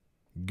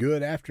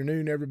Good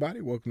afternoon,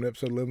 everybody. Welcome to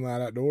episode of Living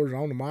Light Outdoors.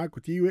 On the mic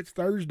with you. It's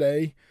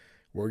Thursday.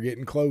 We're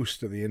getting close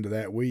to the end of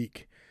that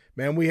week.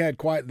 Man, we had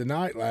quite the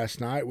night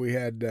last night. We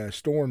had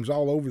storms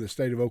all over the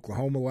state of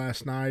Oklahoma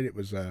last night. It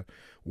was a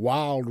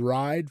wild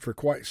ride for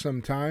quite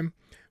some time.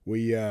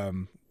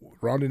 Rhonda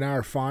and I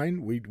are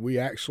fine. We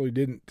actually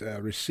didn't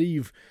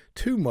receive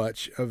too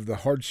much of the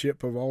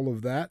hardship of all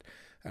of that.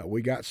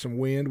 We got some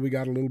wind. We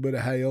got a little bit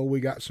of hail. We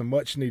got some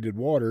much-needed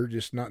water,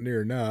 just not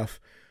near enough.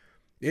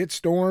 It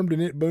stormed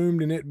and it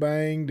boomed and it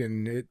banged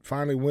and it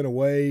finally went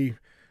away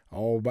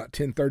about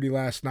 10:30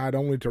 last night,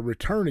 only to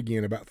return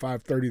again about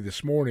 5:30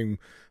 this morning,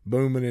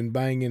 booming and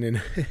banging and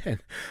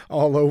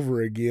all over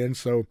again.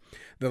 So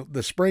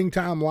the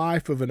springtime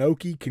life of an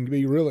Okie can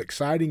be real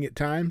exciting at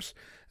times.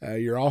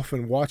 You're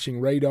often watching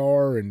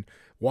radar and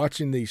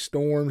watching these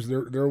storms.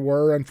 There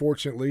were,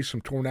 unfortunately,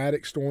 some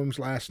tornadic storms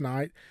last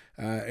night,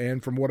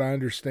 and from what I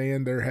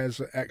understand, there has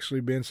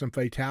actually been some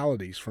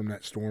fatalities from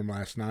that storm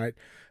last night.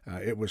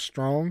 It was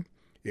strong.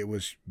 It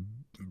was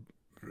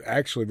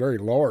actually very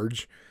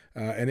large,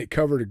 and it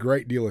covered a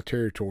great deal of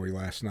territory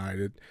last night.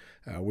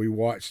 We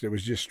watched. It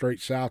was just straight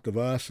south of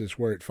us is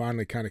where it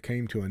finally kind of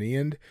came to an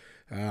end.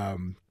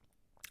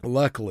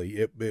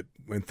 Luckily,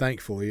 and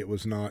thankfully, it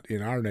was not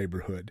in our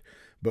neighborhood.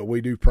 But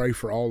we do pray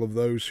for all of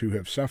those who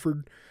have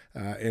suffered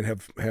and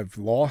have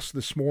lost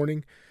this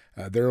morning.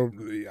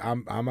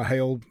 I'm a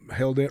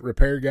hail dent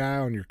repair guy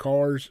on your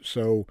cars,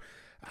 so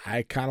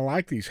I kind of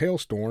like these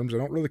hailstorms. I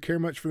don't really care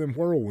much for them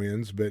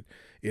whirlwinds, but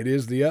it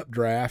is the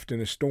updraft in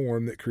a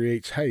storm that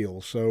creates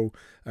hail. So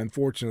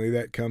unfortunately,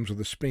 that comes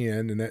with a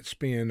spin, and that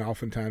spin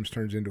oftentimes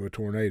turns into a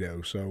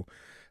tornado. So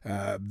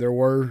there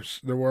were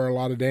a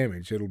lot of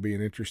damage. It'll be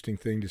an interesting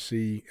thing to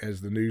see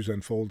as the news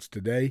unfolds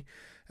today.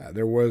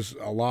 There was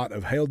a lot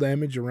of hail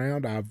damage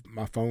around.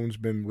 My phone's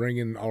been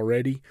ringing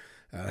already,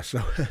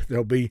 so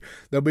there'll be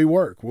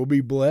work. We'll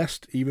be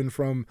blessed even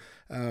from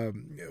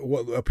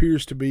what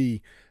appears to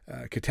be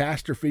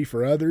catastrophe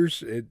for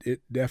others.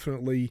 It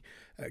definitely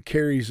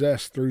carries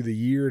us through the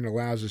year and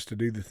allows us to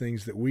do the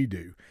things that we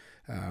do.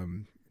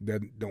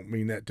 That don't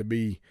mean that to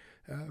be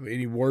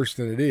any worse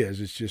than it is.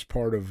 It's just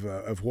part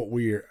of what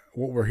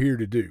we're here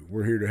to do.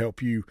 We're here to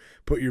help you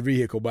put your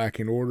vehicle back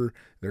in order.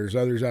 There's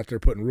others out there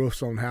putting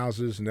roofs on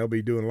houses, and they'll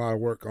be doing a lot of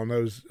work on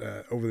those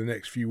over the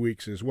next few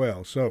weeks as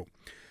well. So,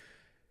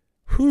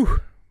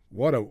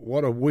 what a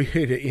way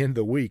to end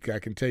the week, I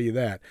can tell you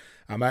that.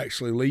 I'm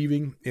actually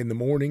leaving in the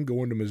morning,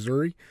 going to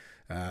Missouri.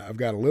 I've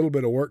got a little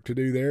bit of work to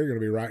do there. Going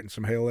to be writing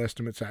some hail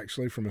estimates,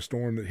 actually, from a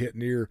storm that hit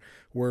near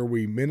where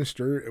we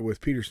minister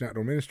with Peterson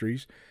Outdoor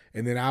Ministries.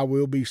 And then I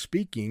will be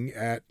speaking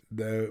at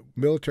the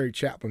military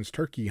chaplain's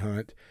turkey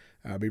hunt.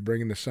 I'll be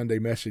bringing the Sunday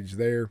message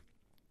there.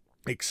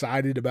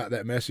 Excited about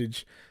that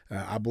message.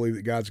 I believe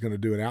that God's going to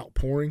do an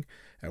outpouring.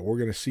 We're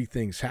going to see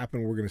things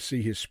happen. We're going to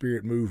see His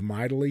Spirit move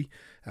mightily.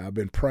 I've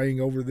been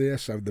praying over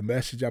this. The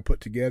message I put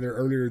together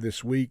earlier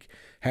this week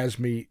has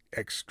me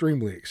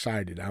extremely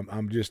excited.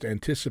 I'm just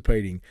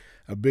anticipating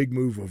a big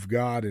move of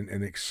God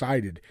and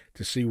excited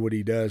to see what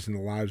He does in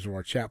the lives of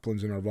our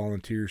chaplains and our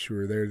volunteers who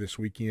are there this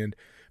weekend.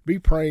 Be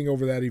praying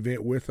over that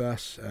event with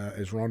us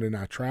as Rhonda and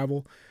I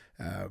travel.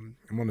 I'm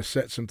going to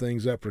set some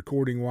things up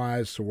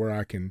recording-wise so where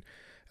I can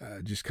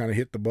just kind of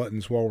hit the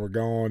buttons while we're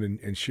gone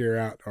and share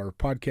out our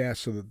podcast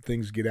so that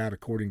things get out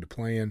according to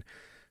plan.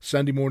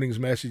 Sunday morning's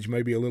message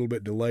may be a little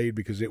bit delayed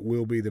because it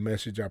will be the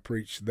message I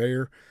preach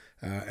there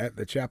at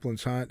the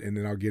chaplain's hunt, and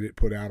then I'll get it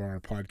put out on our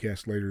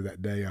podcast later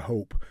that day, I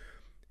hope.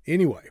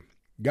 Anyway,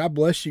 God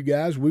bless you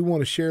guys. We want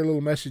to share a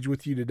little message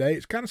with you today.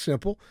 It's kind of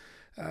simple,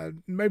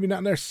 maybe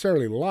not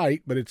necessarily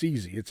light, but it's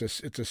easy. It's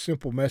a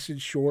simple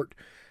message, short.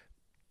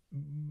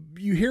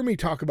 You hear me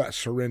talk about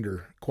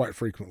surrender quite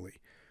frequently.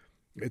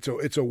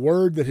 It's a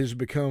word that has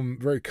become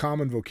very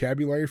common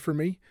vocabulary for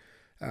me.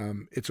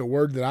 It's a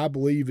word that I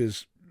believe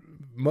is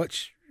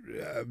much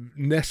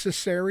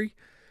necessary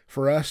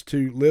for us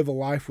to live a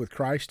life with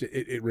Christ.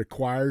 It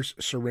requires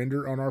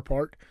surrender on our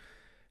part.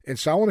 And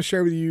so I want to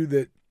share with you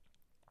that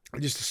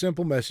just a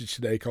simple message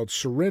today called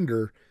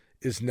Surrender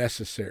is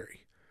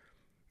Necessary.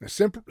 Now,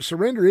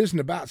 surrender isn't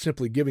about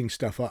simply giving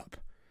stuff up.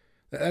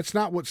 That's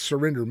not what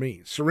surrender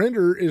means.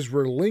 Surrender is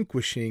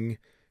relinquishing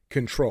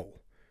control.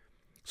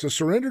 So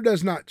surrender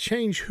does not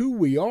change who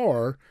we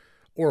are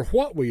or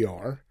what we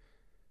are.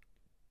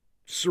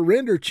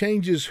 Surrender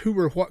changes who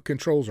or what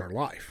controls our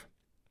life.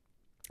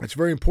 It's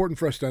very important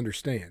for us to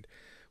understand.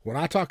 When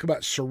I talk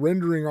about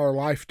surrendering our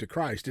life to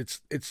Christ,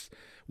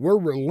 we're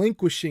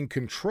relinquishing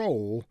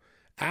control,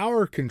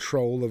 our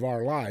control of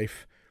our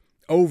life,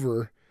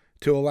 over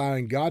to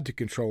allowing God to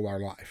control our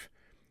life.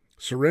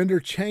 Surrender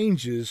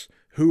changes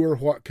who or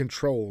what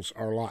controls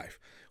our life.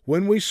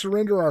 When we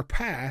surrender our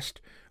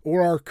past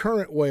or our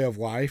current way of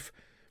life,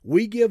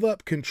 we give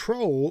up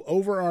control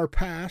over our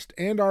past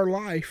and our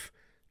life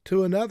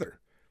to another.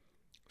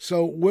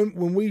 So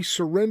when we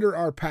surrender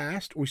our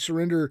past, we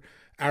surrender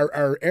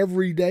our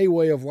everyday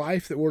way of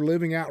life that we're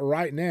living out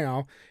right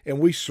now, and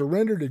we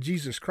surrender to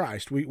Jesus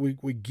Christ.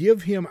 We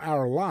give Him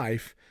our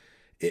life.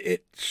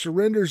 It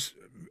surrenders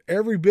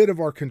every bit of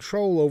our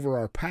control over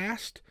our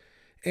past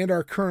and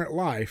our current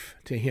life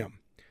to Him.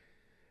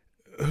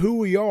 Who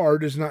we are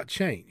does not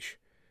change.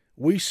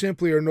 We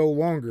simply are no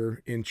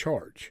longer in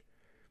charge.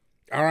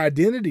 Our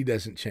identity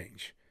doesn't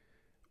change.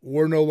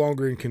 We're no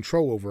longer in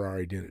control over our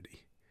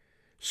identity.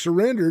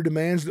 Surrender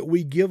demands that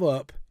we give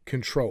up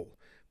control.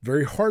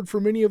 Very hard for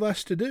many of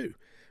us to do.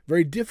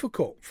 Very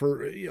difficult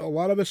for a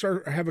lot of us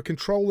have a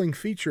controlling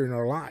feature in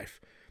our life.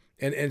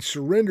 And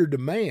surrender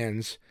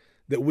demands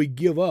that we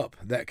give up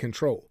that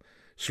control.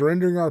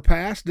 Surrendering our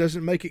past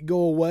doesn't make it go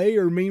away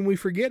or mean we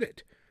forget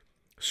it.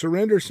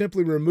 Surrender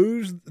simply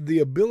removes the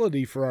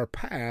ability for our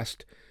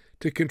past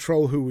to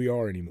control who we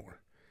are anymore.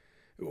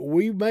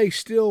 We may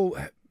still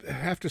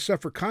have to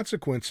suffer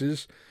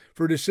consequences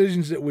for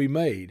decisions that we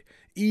made,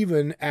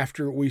 even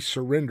after we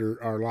surrender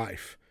our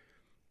life.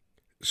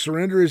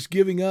 Surrender is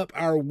giving up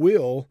our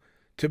will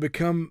to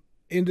become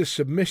into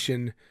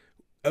submission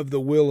of the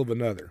will of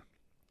another.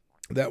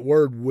 That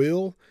word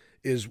will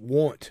is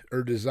want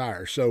or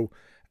desire. So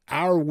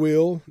our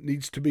will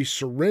needs to be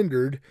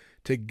surrendered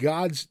to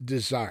God's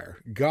desire,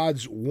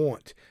 God's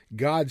want,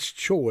 God's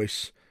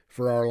choice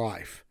for our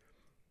life.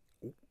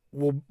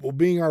 Will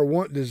being our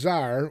want,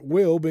 desire,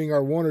 will being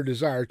our want or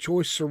desire,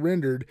 choice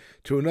surrendered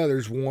to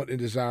another's want and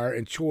desire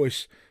and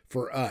choice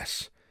for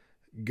us,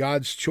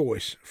 God's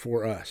choice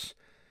for us.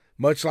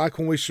 Much like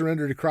when we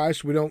surrender to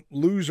Christ, we don't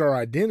lose our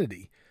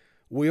identity.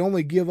 We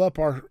only give up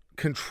our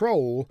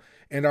control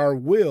and our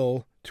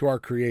will to our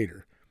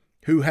Creator,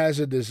 who has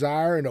a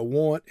desire and a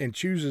want and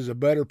chooses a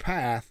better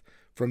path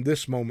from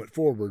this moment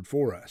forward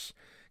for us.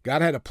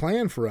 God had a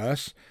plan for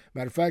us.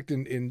 Matter of fact,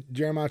 in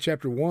Jeremiah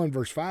chapter 1,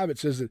 verse 5, it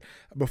says that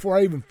before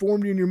I even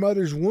formed you in your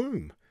mother's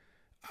womb,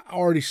 I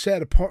already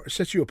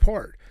set you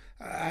apart.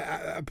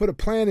 I put a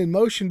plan in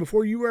motion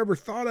before you were ever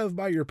thought of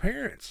by your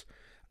parents.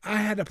 I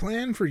had a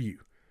plan for you.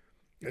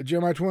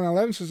 Jeremiah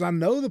 29:11 says, I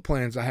know the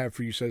plans I have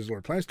for you, says the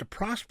Lord. Plans to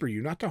prosper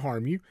you, not to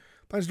harm you.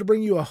 Plans to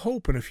bring you a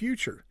hope and a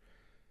future.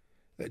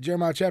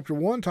 Jeremiah chapter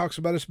 1 talks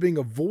about us being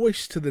a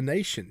voice to the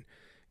nation.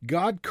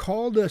 God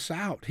called us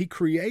out. He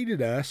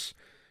created us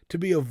to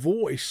be a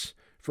voice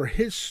for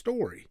His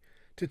story,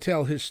 to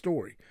tell His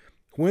story.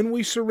 When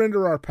we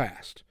surrender our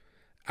past,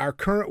 our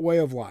current way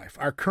of life,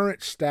 our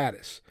current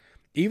status,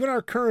 even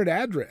our current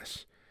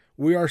address,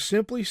 we are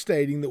simply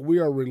stating that we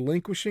are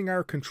relinquishing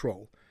our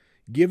control,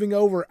 giving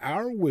over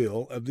our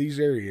will of these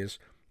areas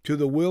to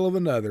the will of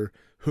another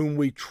whom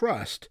we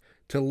trust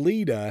to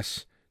lead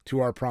us to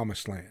our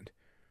promised land.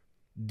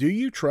 Do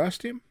you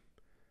trust Him?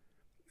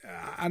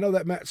 I know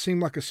that might seem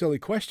like a silly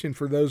question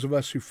for those of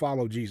us who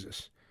follow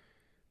Jesus,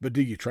 but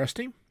do you trust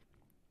Him?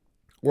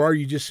 Or are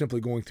you just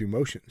simply going through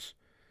motions?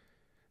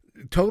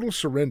 Total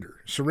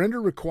surrender.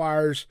 Surrender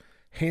requires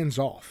hands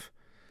off.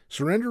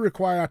 Surrender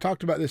requires, I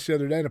talked about this the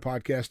other day in a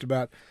podcast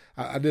about,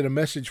 I did a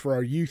message for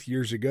our youth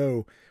years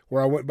ago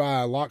where I went by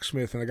a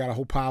locksmith and I got a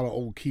whole pile of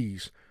old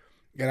keys.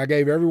 And I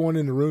gave everyone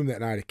in the room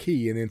that night a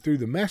key. And then through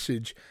the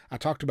message, I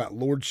talked about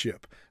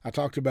lordship. I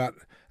talked about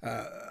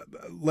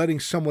letting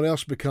someone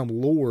else become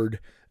Lord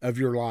of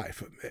your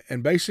life.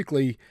 And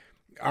basically,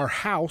 our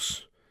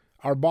house,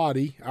 our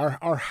body,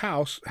 our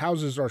house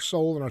houses our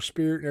soul and our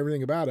spirit and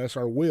everything about us,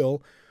 our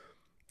will.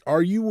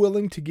 Are you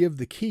willing to give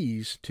the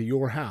keys to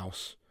your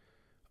house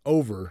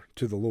over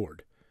to the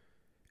Lord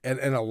and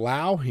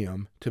allow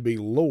Him to be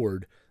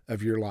Lord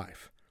of your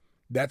life?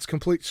 That's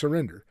complete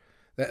surrender.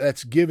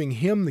 That's giving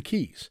Him the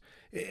keys.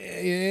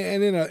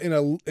 And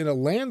in a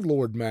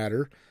landlord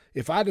matter,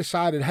 if I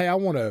decided, hey, I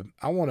want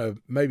to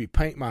maybe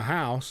paint my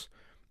house,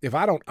 if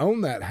I don't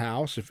own that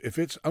house, if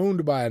it's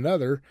owned by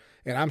another,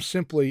 and I'm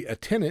simply a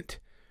tenant,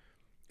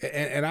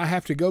 and I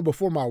have to go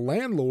before my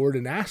landlord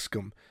and ask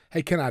him,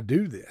 hey, can I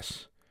do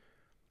this?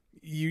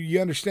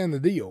 You understand the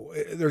deal.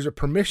 There's a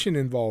permission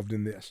involved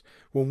in this.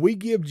 When we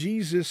give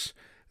Jesus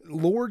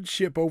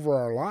lordship over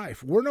our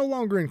life, we're no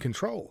longer in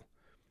control.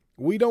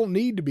 We don't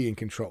need to be in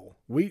control.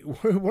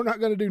 We're not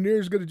going to do near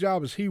as good a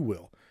job as He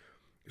will.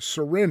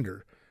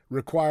 Surrender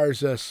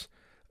requires us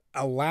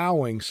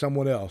allowing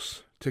someone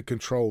else to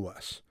control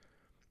us,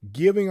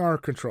 giving our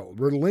control,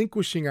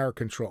 relinquishing our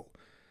control,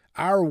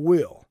 our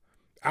will,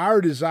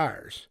 our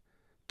desires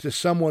to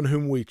someone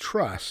whom we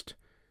trust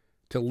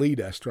to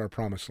lead us to our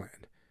promised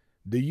land.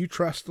 Do you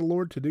trust the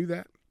Lord to do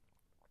that?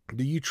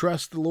 Do you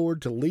trust the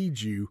Lord to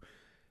lead you,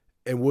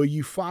 and will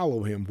you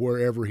follow Him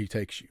wherever He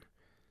takes you?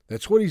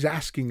 That's what He's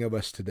asking of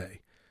us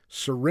today.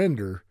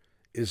 Surrender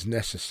is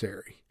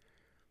necessary.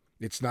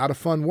 It's not a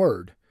fun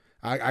word.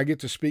 I get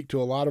to speak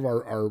to a lot of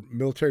our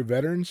military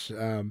veterans.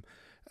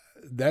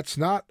 That's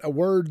not a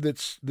word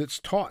that's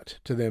taught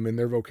to them in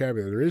their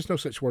vocabulary. There is no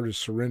such word as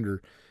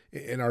surrender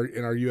in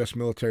our U.S.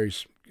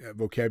 military's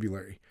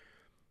vocabulary.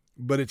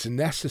 But it's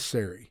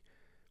necessary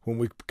when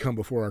we come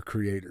before our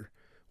Creator.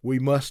 We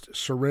must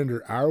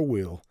surrender our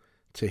will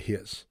to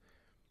His.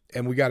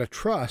 And we got to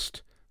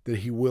trust that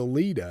He will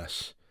lead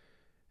us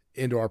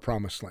into our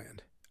promised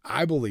land.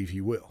 I believe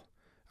He will.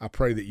 I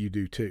pray that you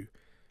do too.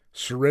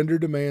 Surrender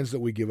demands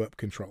that we give up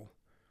control.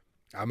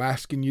 I'm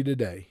asking you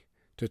today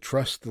to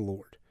trust the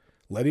Lord.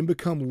 Let him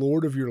become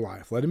Lord of your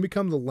life. Let him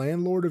become the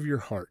landlord of your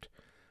heart.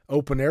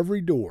 Open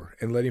every door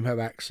and let him have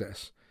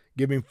access.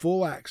 Give him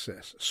full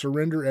access.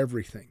 Surrender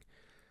everything.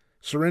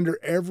 Surrender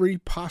every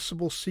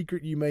possible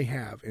secret you may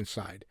have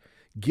inside.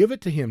 Give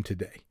it to him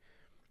today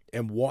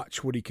and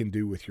watch what he can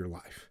do with your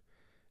life.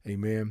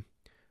 Amen.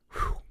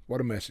 Whew, what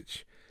a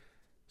message.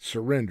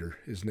 Surrender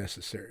is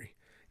necessary.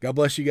 God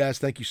bless you guys.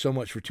 Thank you so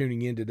much for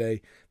tuning in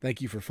today.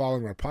 Thank you for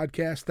following our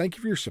podcast. Thank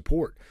you for your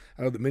support.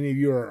 I know that many of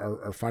you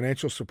are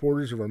financial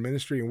supporters of our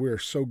ministry, and we are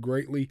so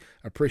greatly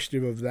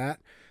appreciative of that.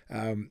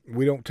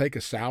 We don't take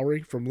a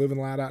salary from Living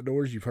Loud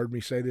Outdoors. You've heard me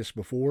say this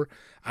before.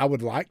 I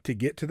would like to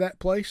get to that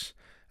place,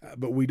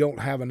 but we don't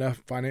have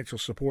enough financial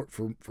support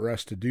for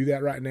us to do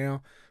that right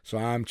now, so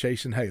I'm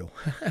chasing hail.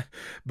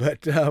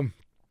 But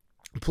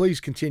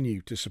please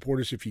continue to support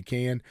us if you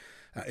can.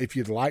 If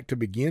you'd like to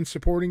begin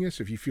supporting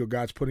us, if you feel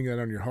God's putting that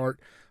on your heart,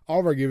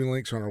 all of our giving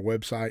links are on our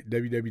website,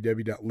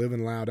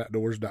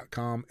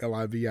 www.livingloudoutdoors.com,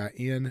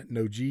 Livin,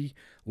 no G,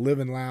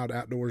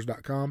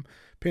 livingloudoutdoors.com.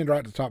 Pinned right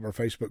at the top of our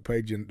Facebook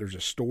page, and there's a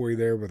story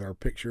there with our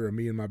picture of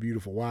me and my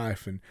beautiful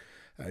wife, and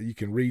you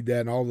can read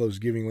that, and all those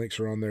giving links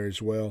are on there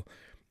as well.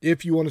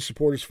 If you want to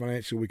support us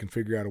financially, we can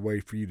figure out a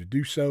way for you to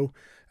do so.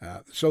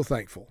 So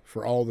thankful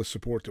for all the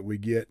support that we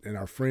get and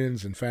our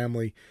friends and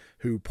family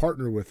who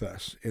partner with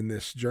us in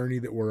this journey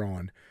that we're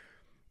on.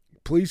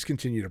 Please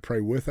continue to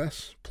pray with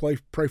us,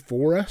 pray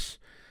for us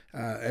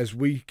as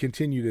we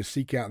continue to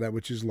seek out that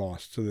which is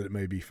lost so that it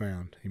may be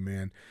found.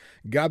 Amen.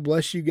 God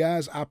bless you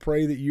guys. I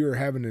pray that you are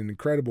having an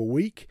incredible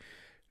week.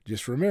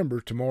 Just remember,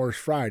 tomorrow's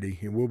Friday,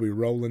 and we'll be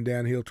rolling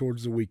downhill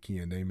towards the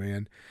weekend.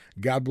 Amen.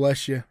 God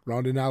bless you.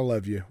 Rhonda and I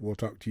love you. We'll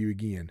talk to you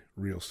again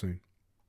real soon.